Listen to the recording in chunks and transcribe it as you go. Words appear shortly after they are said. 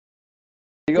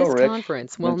you go, This Rich.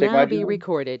 conference You will gonna take my now be job?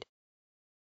 recorded.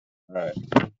 All right.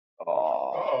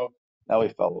 Oh, now we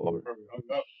fell over.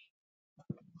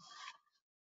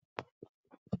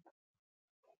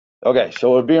 Okay,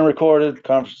 so we're being recorded.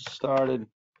 Conference started.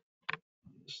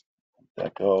 Just let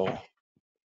that go.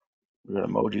 We got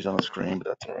emojis on the screen, but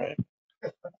that's all right.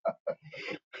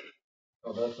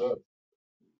 Oh, that's it.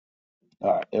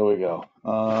 All right, here we go.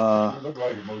 They look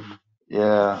like emojis.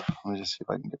 Yeah, let me just see if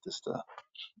I can get this to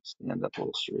stand up a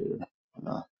little straighter.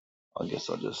 I guess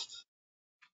I'll just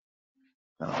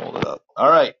kind of hold it up. All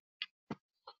right.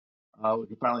 We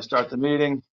can finally start the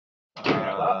meeting.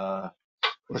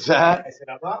 What's that? I said,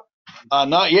 I'm up.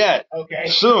 Not yet. Okay.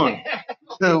 Soon.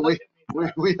 we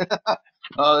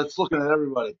it's looking at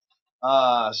everybody.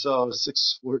 So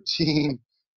 6:14.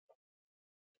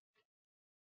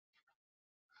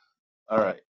 All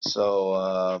right.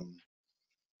 So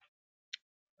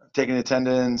taking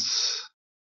attendance,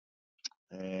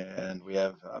 and we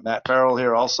have Matt Farrell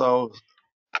here also.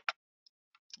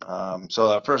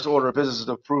 So our first order of business is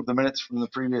to approve the minutes from the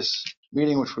previous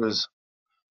meeting, which was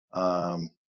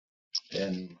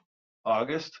in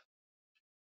August.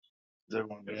 Does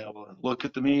everyone be able to look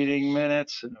at the meeting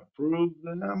minutes and approve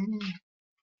them?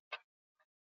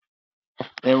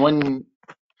 And when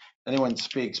anyone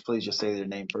speaks, please just say their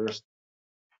name first,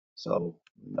 so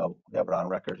we know we have it on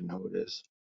record and who it is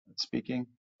that's speaking.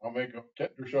 I'll make a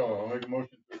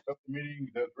motion to accept the meeting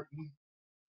as written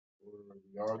for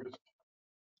the August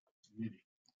meeting.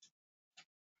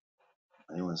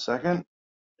 Anyone second?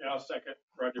 Yeah, I'll second.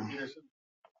 Roger Peterson.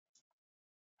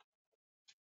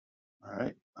 All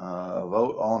right.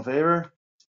 Vote. All in favor?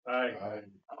 Aye.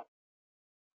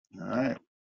 All right.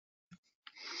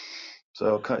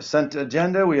 So consent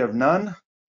agenda, we have none.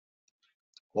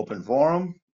 Open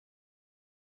forum,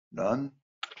 none.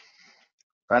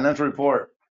 Financial report.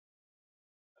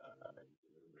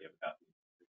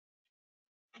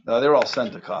 No, they were all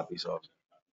sent a copy, so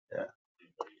yeah. If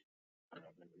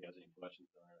anybody has any questions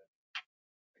on it,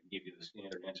 I can give you the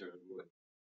standard answer of what,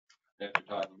 after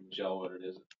talking to Michelle, what it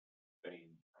is, any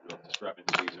real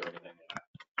discrepancies or anything.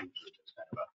 It's kind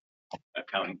of a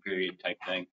accounting period type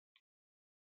thing.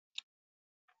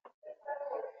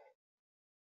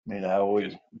 I mean, how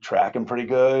we tracking pretty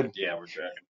good. Yeah, we're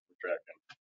tracking.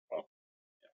 Well,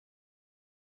 yeah.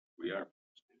 We are.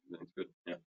 That's good.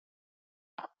 Yeah.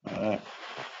 All right.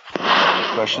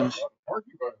 Any questions?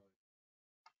 Parking violation.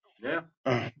 Yeah.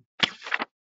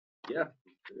 Yeah.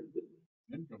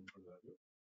 Income for that.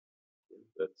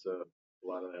 That's a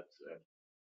lot of that's,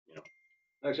 you know,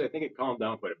 actually, I think it calmed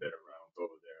down quite a bit around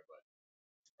over there, but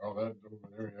Oh, that's over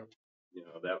there, yep. you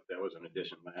know, that was an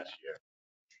addition last year.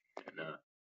 And,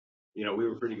 you know, we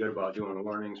were pretty good about doing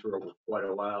warnings for quite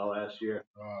a while last year.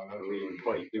 That's We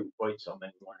didn't do quite so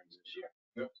many warnings this year.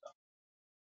 Yep.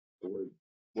 So the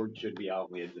word should be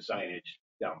out. We had the signage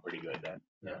down pretty good then.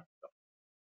 Yeah.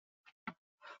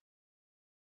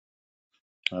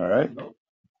 All right.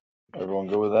 Everyone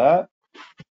good with that?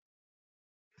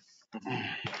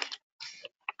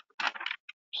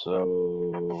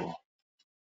 So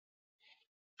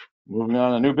moving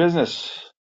on to new business.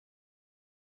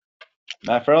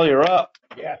 Matt Farrell, you're up.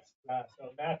 Yes.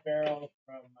 So Matt Farrell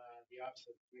from the Office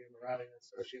of Murata and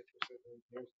Associates for Civil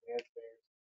Engineers and Surveyors.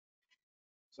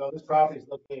 So this property is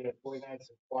located at 49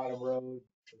 Quantum Road,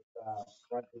 with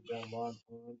frontage on Long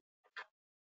Pond.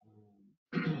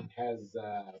 Has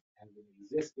an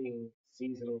existing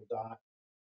seasonal dock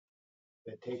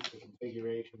that takes the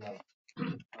configuration of.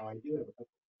 Oh, I do have a couple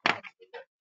of comments that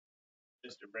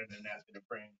Mr. Brendan asked me to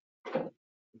bring.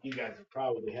 You guys have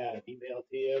probably had an email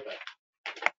to you, but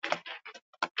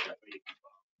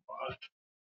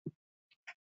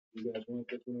you guys want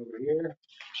this one over here?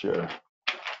 Sure.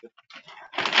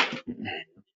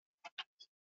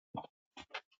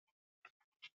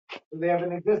 So they have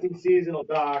an existing seasonal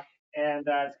dock, and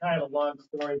it's kind of a long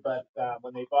story, but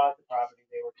when they bought the property,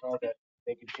 they were told that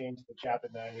they could change the Chapter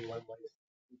 91 license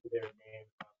to their name.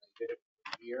 They did it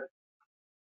for a year.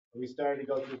 And we started to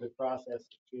go through the process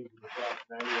of changing the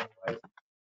Chapter 91 license.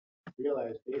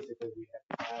 Realized basically we had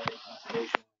to file a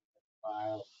conservation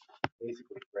file,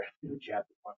 basically brand new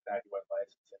Chapter 91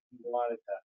 license, and he wanted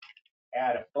to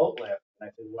add a boat lift. And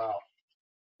I said, well,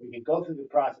 we can go through the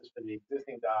process for the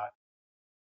existing dock,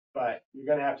 but you're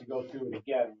going to have to go through it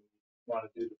again when you want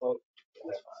to do the boat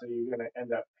lift. So you're going to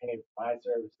end up paying for my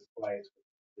services twice,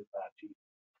 which is not cheap.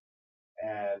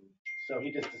 And so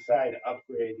he just decided to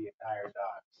upgrade the entire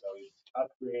dock. So he's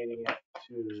upgrading it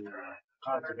to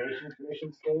Conservation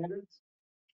Commission standards,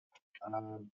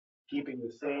 keeping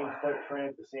the same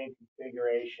footprint, the same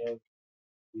configuration,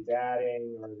 He's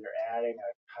adding, or they're adding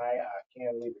a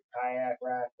cantilever kayak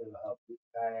rack that'll help keep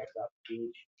kayaks off the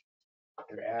beach.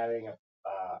 They're adding a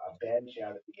bench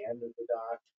out at the end of the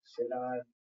dock to sit on,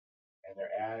 and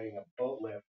they're adding a boat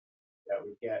lift that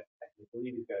would get, I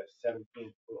believe he's got a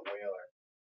 17-foot whaler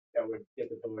that would get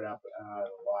the boat up out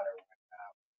of the water when it's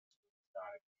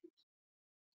not in use.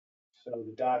 So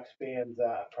the dock spans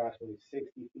approximately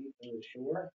 60 feet from the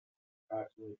shore,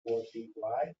 approximately 4 feet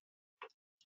wide.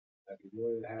 I'd be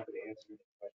more than happy to answer any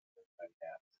questions like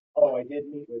that. Oh, I did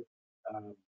meet with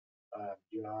John,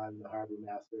 the harbor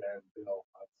master, and Bill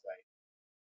on site,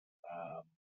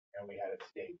 and we had a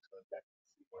stake so that we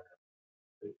see where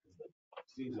the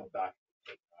seasonal dock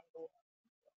is taken out of the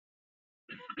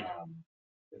water.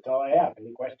 That's all I have.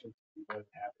 Any questions? I'd be more than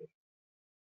happy.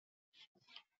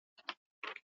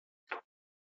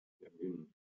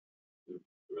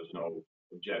 There was no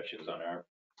objections on our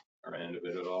end of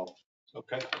it at all.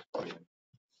 Okay. Good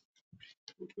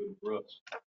for us.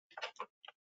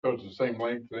 So it's the same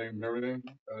length, same everything,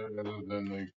 other than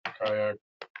the kayak,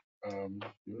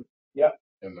 unit? Yep.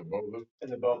 And the boat lift?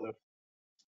 And the boat lift.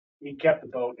 We kept the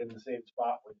boat in the same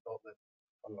spot with the boat lift.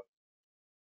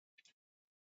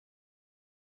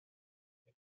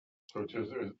 So it's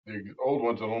just, the old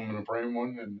one's aluminum frame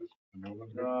one and the new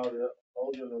one's? No, the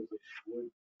old one was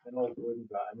an old wooden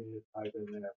dock. I mean, I've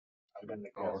been there. I've been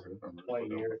there Oh, okay.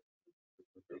 20 years.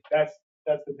 Okay.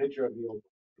 That's the picture of the old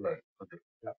one. Right, okay.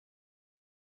 Yep.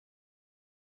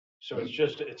 So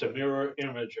it's a mirror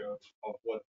image of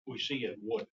what we see in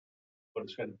wood, but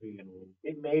it's gonna be in wood.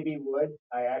 It may be wood.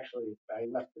 I left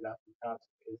it up to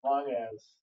concept as long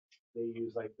as they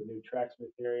use like the new Trex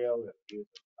material that use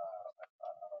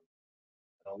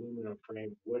an aluminum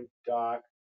frame wood dock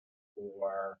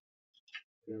or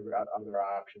whatever other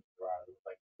options there are. There's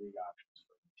like 3 options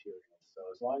for materials. So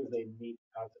as long as they meet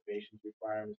conservation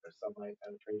requirements for sunlight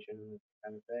penetration and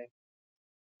kind of thing,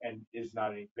 and is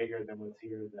not any bigger than what's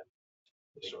here, then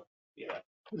Sure. yeah,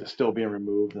 Is it still being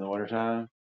removed in the wintertime?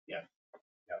 yeah.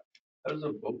 How does a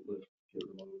boat lift get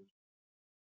removed?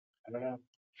 I don't know.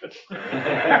 but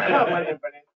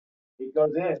it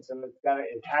goes in, so it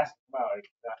has to come out. It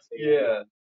cannot stay in. Yeah.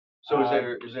 So Um,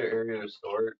 is there area to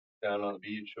store it down on the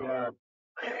beach or? No.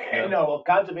 No. No, well,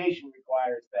 conservation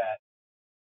requires that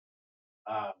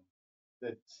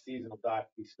the seasonal dock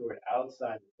be stored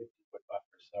outside the 50-foot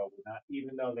buffer. So we're not,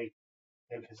 even though they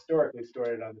have historically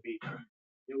stored it on the beach,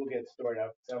 it will get stored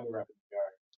out somewhere up in the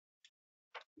yard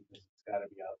because it's got to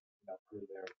be out, per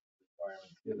their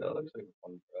requirements. Yeah, that looks like a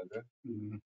fun project.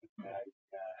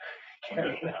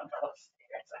 Carrying out those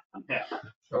stairs. Yeah.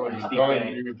 So you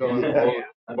can tell them the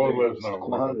boat lift's not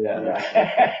one. Yeah.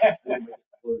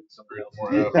 Somebody else.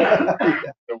 More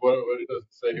effort. So what it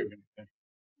doesn't say anything.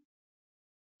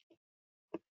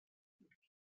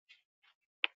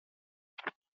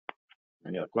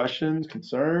 Any other questions,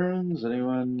 concerns?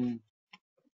 Anyone?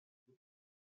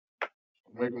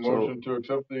 Make a motion to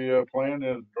accept the plan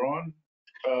as drawn.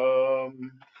 What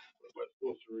am I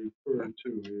supposed to refer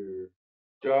to here?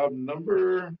 Job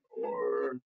number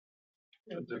or?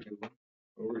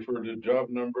 We'll refer to job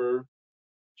number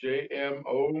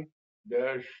JMO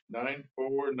dash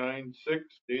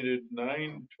 9496 dated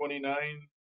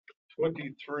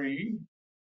 9/29/23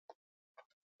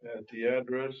 at the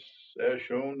address as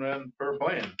shown and per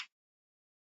plan.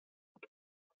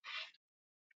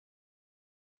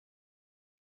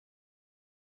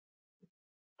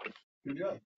 Good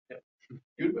job.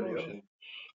 Good motion.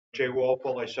 Jay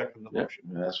Walpole, I second the Yeah.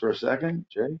 motion. Ask for a second,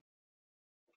 Jay.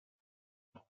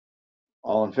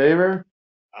 All in favor?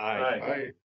 Aye.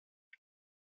 Aye.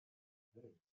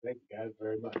 Thank you guys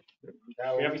very much. We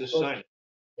have to sign it.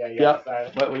 Yeah, you Yeah, have to sign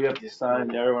it. but we have to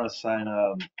sign, everyone has to sign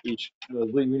each,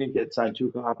 we need to get signed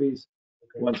 2 copies.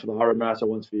 Okay. One's for the harbor master,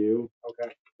 one's for you.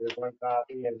 Okay, there's one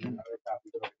copy and another copy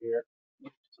over here.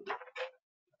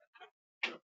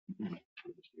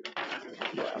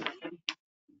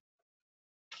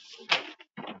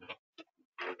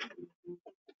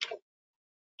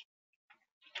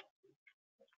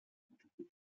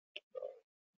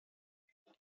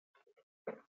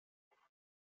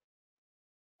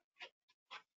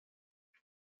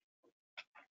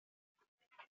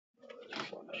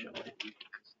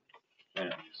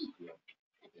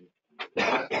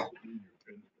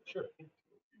 Sure.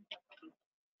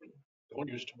 Don't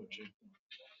use too much ink.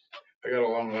 I got a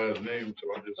long last name, so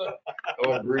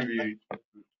I'll abbreviate.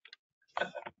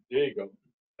 There you go.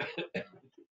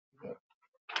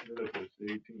 It's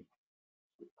 18.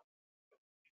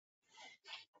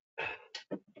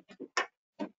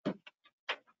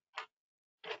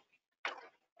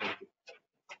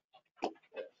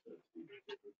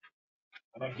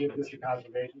 I'm gonna give this to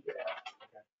conservation? Yeah.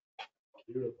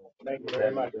 Okay. Beautiful. Thank you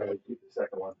very much. Keep the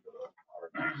second one for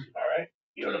the. All right.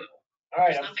 Beautiful. All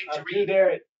right, I'm due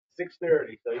there at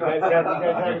 6:30. So you guys have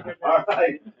a good night. All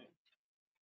right.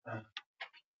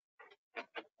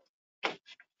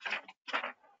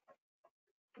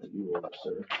 You are,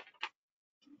 sir.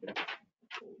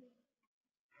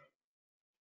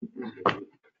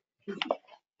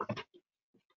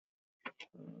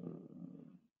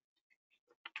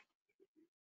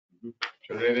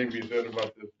 Should anything be said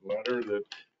about this letter that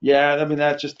Yeah, I mean,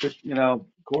 that's just,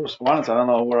 correspondence. I don't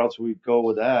know where else we go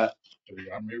with that.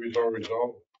 maybe it's all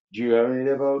resolved? Do you have any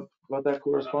idea about that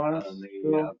correspondence?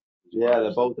 Phil? Yeah,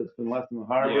 the boat that's been left in the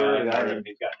harbor. Yeah, I and haven't heard if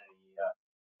he's got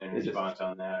any Is it- response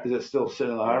on that. Is it still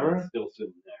sitting in the Yeah, harbor? it's still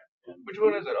sitting there. And Which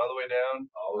one is it? All the way down?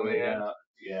 all the way down,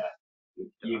 yeah.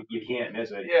 You can't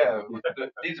miss it. Yeah,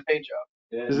 it needs a paint job.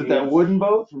 Is it that wooden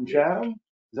boat from Chatham?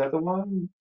 Is that the one?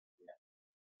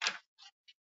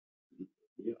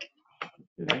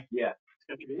 Yeah.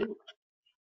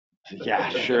 Yeah,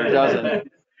 sure doesn't.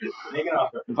 Take it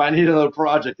off. If I need another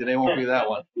project, it won't be that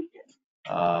one.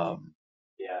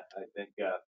 Yeah, I think,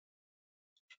 when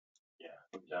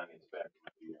John gets back,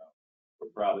 we're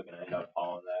probably gonna end up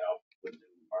hauling that out, putting it in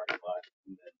the parking lot,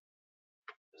 and then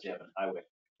just have a highway.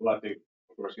 We'll have to,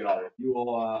 of course, get all the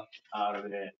fuel out of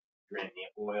it, drain the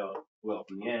oil from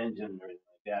the engine and everything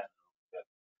like that. That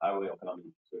highway will come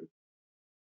and sort of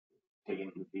taking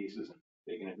it into pieces and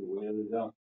taking it to where it's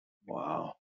done.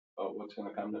 Wow. But what's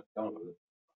gonna come with it?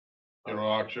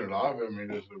 Auction it off? I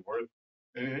mean, is it worth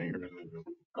anything or is it?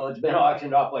 Well, it's been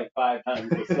auctioned off like 5 times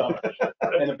this summer,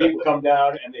 and the people come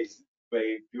down and they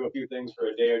do a few things for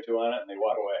a day or two on it and they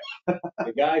walk away.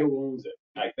 The guy who owns it,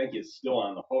 I think, is still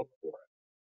on the hook for it.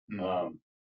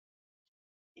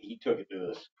 He took it to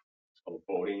this, it's called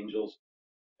Boat Angels,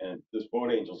 and this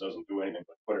Boat Angels doesn't do anything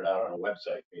but put it out on a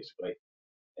website basically,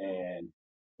 and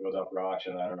it goes up for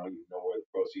auction. I don't know even know where the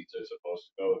proceeds are supposed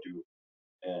to go to,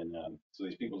 and so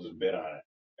these people just bid on it.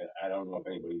 And I don't know if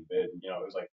anybody bid. It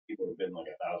was like people were bidding like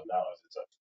 $1,000.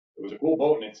 It was a cool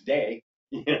boat in its day,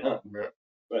 Yeah.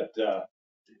 But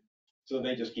so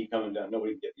they just keep coming down.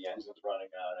 Nobody can get the engines running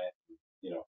on it.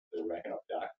 They're racking up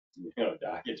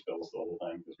dockage bills the whole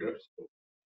time because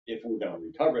if we're going to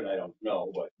recover it, I don't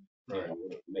know, but Right. we're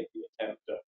going to make the attempt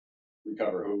to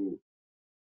recover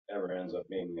whoever ends up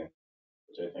being there,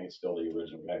 which I think is still the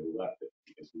original guy who left it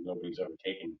because nobody's ever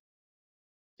taken.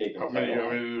 How many? I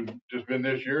mean, just been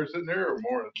this year sitting there or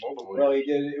more? Multiple. Well, he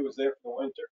did. It was there for the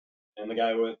winter, and the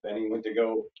guy he went to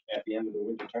go at the end of the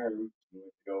winter term. He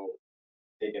went to go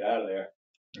take it out of there,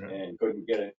 and couldn't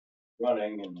get it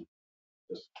running, and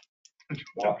just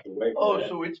walked away. Oh, from it.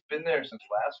 so it's been there since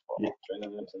last fall. It's been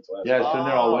in there since last. Yeah, it's been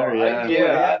there all winter.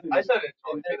 Yeah. I thought it's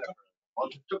only been there for a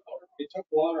month. It took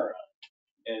water on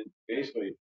it, and basically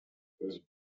it was.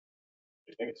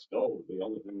 I think it's still the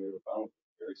only thing we ever found.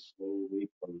 Very slow leak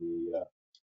from the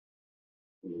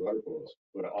rudder coils,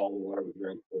 but all the water was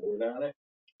drained forward on it,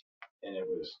 and it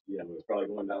was probably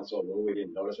going down so low we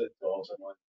didn't notice it until all of a sudden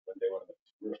one day one of the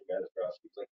commercial guys across,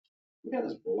 he's like, "We got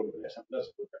this boat over there, something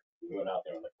doesn't look right." We went out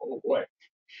there and like, "Oh boy,"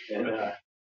 and the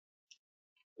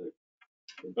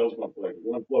bills went for like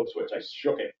one float switch. I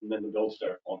shook it, and then the bills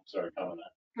started coming on.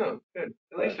 No, good.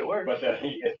 At least it worked. But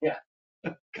yeah,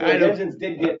 Kind the of. engines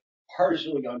did get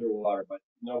partially underwater, but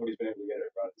nobody's been able to get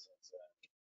it running since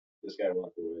this guy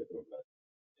walked away from it.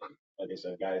 Like I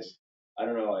said, guys, I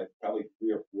don't know, probably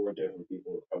 3 or 4 different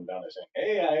people have come down there saying,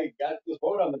 "Hey, I got this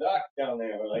boat on the dock down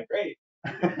there." We're like, "Great."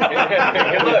 Good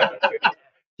luck.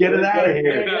 Get it out of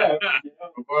here. Yeah.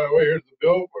 Oh, by the way, here's the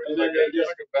bill for And it.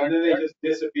 then they just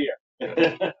disappear.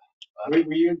 we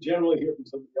generally hear from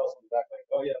somebody else on the dock like,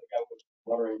 "Oh yeah, the guy was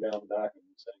fluttering down the dock and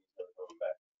saying he's never coming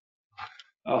back."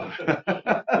 Oh.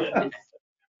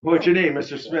 What's your name,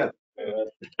 Mr. Smith?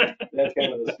 That's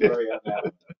kind of the story on that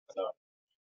one. So,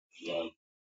 yeah.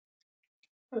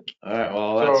 All right.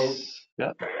 Well, that's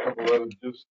A couple of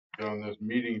just on this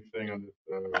meeting thing on this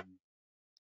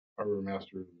harbor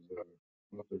master's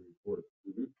monthly report.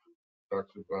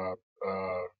 Talks about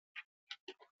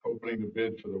opening the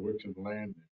bid for the Wixon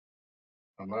Landing.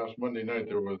 On last Monday night,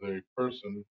 there was a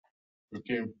person who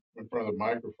came in front of the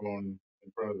microphone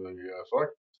in front of the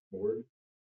select board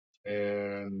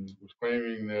and was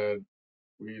claiming that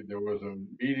there was a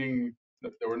meeting,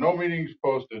 that there were no meetings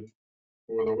posted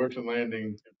for the Wixon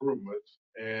Landing improvements,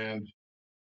 and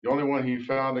the only one he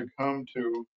found to come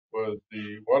to was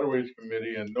the Waterways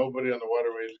Committee, and nobody on the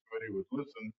Waterways Committee would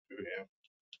listen to him.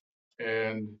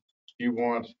 And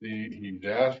he's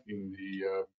asking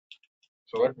the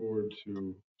select board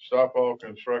to stop all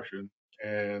construction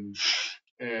and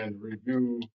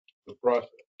review the process.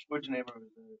 Which neighbor was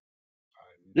it?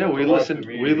 Yeah, we listened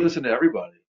to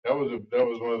everybody. That was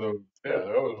one of the, that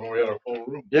was when we had a full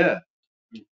room. Yeah.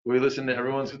 We listened to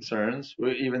everyone's concerns,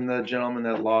 even the gentleman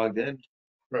that logged in.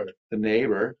 Right. The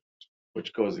neighbor,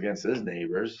 which goes against his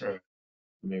neighbors. Right.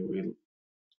 I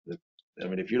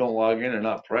mean, if you don't log in or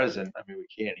not present, we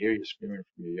can't hear you screaming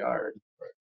from your yard.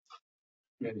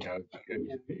 Anyhow,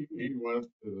 he went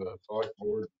to the select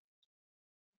board.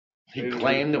 He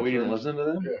claimed that we didn't listen to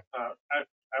them? Yeah.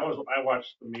 I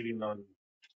watched the meeting on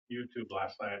YouTube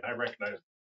last night. I recognized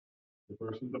The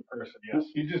person? the person, yes.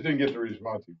 He just didn't get the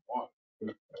response he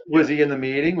wanted. Was he in the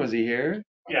meeting? Was he here?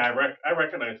 Yeah, I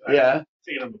recognize. Yeah. I've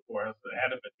seen him before. I was the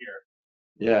head of it here.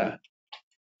 Yeah.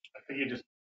 I think he just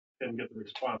didn't get the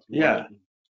response. Yeah.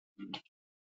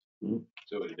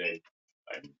 So did Dave.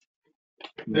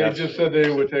 They just said they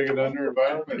would take it under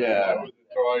advisement. Yeah.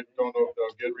 So I don't know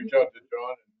if they'll reach out to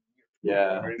John.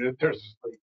 Yeah. I mean, there's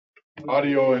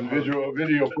audio and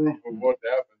video proof of what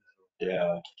happened.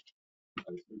 Yeah.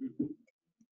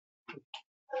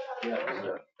 Any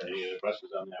other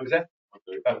questions on that? Who's that?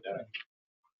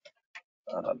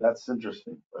 That's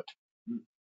interesting, but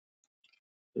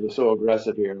they're so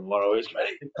aggressive here in Waterways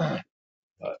Committee.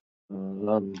 But,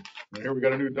 Here we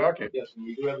got a new docket. Yes, and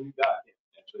we do have a new doc.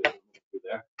 Actually,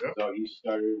 there. Yep. So he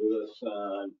started with us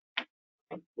on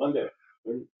Monday,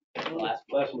 last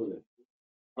Monday.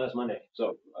 Last Monday.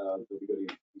 So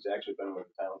he's actually been with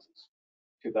the town since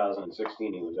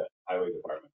 2016. He was at Highway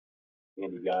Department.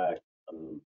 Handy guy.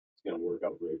 He's going to work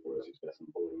out great for us. He's got some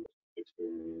boating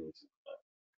experience.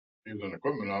 He was an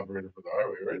equipment operator for the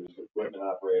highway, right? He was an equipment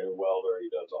operator, welder. He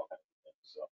does all kinds of things.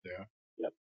 So Yeah.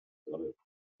 Yep.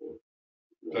 So,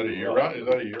 Is that a year round? Is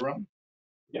that a year round?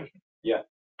 Yeah. Yeah.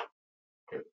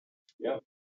 Yeah.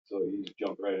 So he's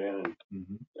jumped right in and he's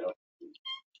going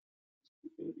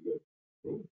to be good.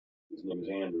 Cool. His name is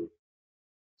Andrew.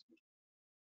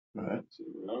 all right. So,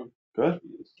 you know, Good.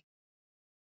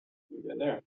 we get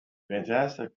there.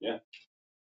 Fantastic. Yeah.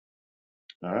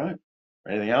 All right.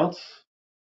 Anything else?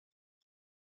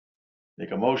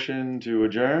 Make a motion to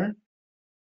adjourn?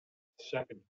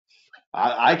 Second.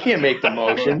 I can't make the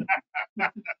motion.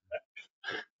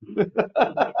 We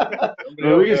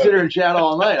can sit here and chat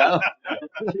all night.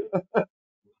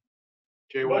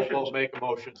 Jay Wolf make a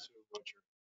motion to adjourn.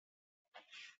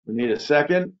 We need a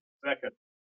second. Second.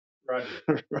 Roger.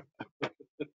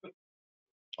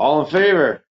 All in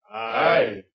favor?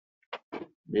 Aye.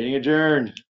 Meeting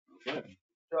adjourned.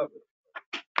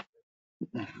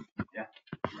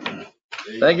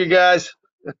 Thank you, guys.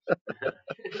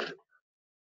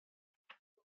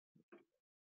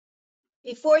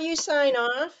 Before you sign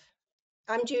off,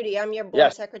 I'm Judy, I'm your board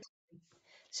Yes. secretary.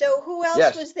 So who else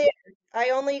Yes. was there? I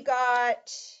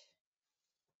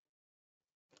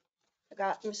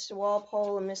got Mr.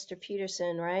 Walpole and Mr.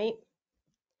 Peterson, right?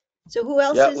 So who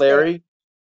else Yeah, is Larry.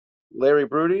 Larry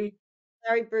Broody, there?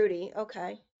 Larry Broody,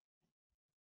 okay.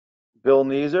 Bill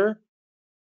Neeser.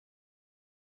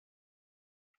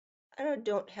 I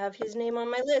don't have his name on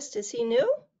my list. Is he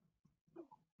new?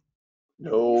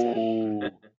 No.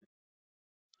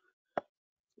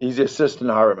 He's the assistant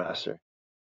harbor master.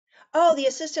 Oh, the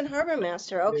assistant harbor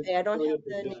master. Okay, I don't have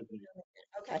the name.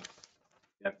 Okay.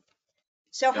 Yep.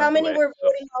 So how Jumped many away, were so-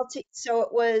 voting so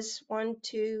it was 1,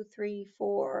 2, 3,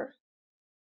 4.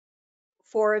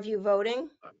 4 of you voting?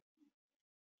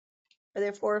 Are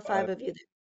there 4 or 5 of you?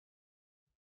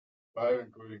 5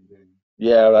 including Dave.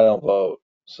 Yeah, but I don't vote.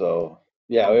 So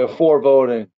yeah, we have 4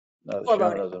 voting. No, the 4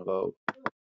 chairman voting. doesn't vote.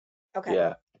 Okay.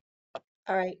 Yeah,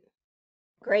 All right.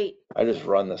 Great. I just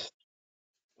run this.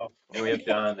 And we have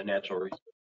Don, the natural resource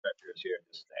director, is here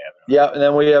just to have it. Yeah, and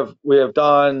then we have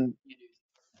Don.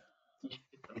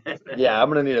 Yeah, I'm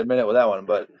gonna need a minute with that one,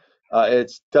 but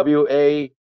it's WA.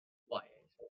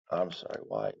 I'm sorry,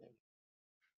 Y.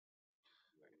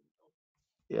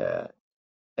 Yeah,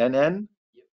 NN.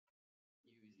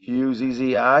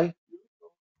 UZZI.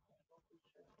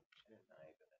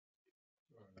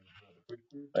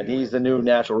 And he's the new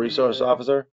natural resource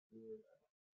officer.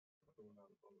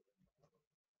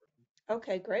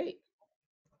 Okay, great.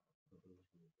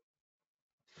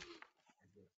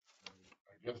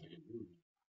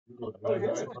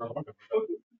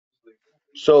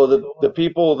 So the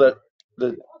people that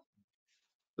the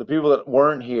people that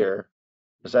weren't here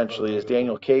essentially is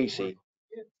Daniel Casey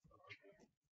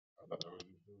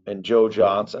and Joe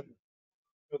Johnson.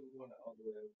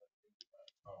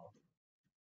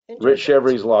 Rich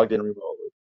Chevry's logged in remotely.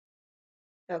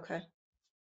 Okay.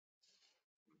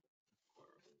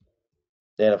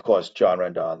 And of course, John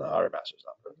Rendon, the harbor master's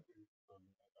not present.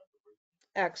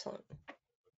 Excellent.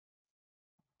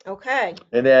 Okay,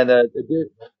 And then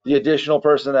the additional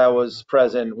person that was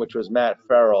present, which was Matt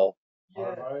Farrell,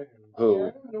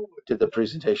 who did the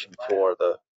presentation for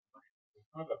the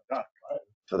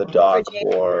dock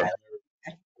Virginia. for,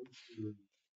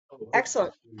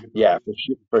 Excellent. yeah,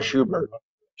 for Schubert.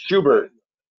 Schubert.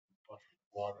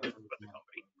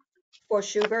 For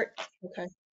Schubert. Okay,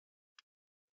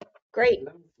 great.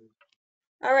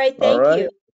 All right, All thank right. you.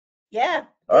 Yeah,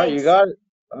 All right, you thanks. got it.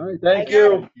 All right, I thank got it.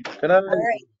 you. Good night. All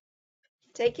right,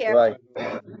 take care. Bye.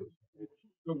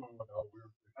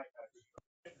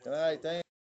 Good night, thank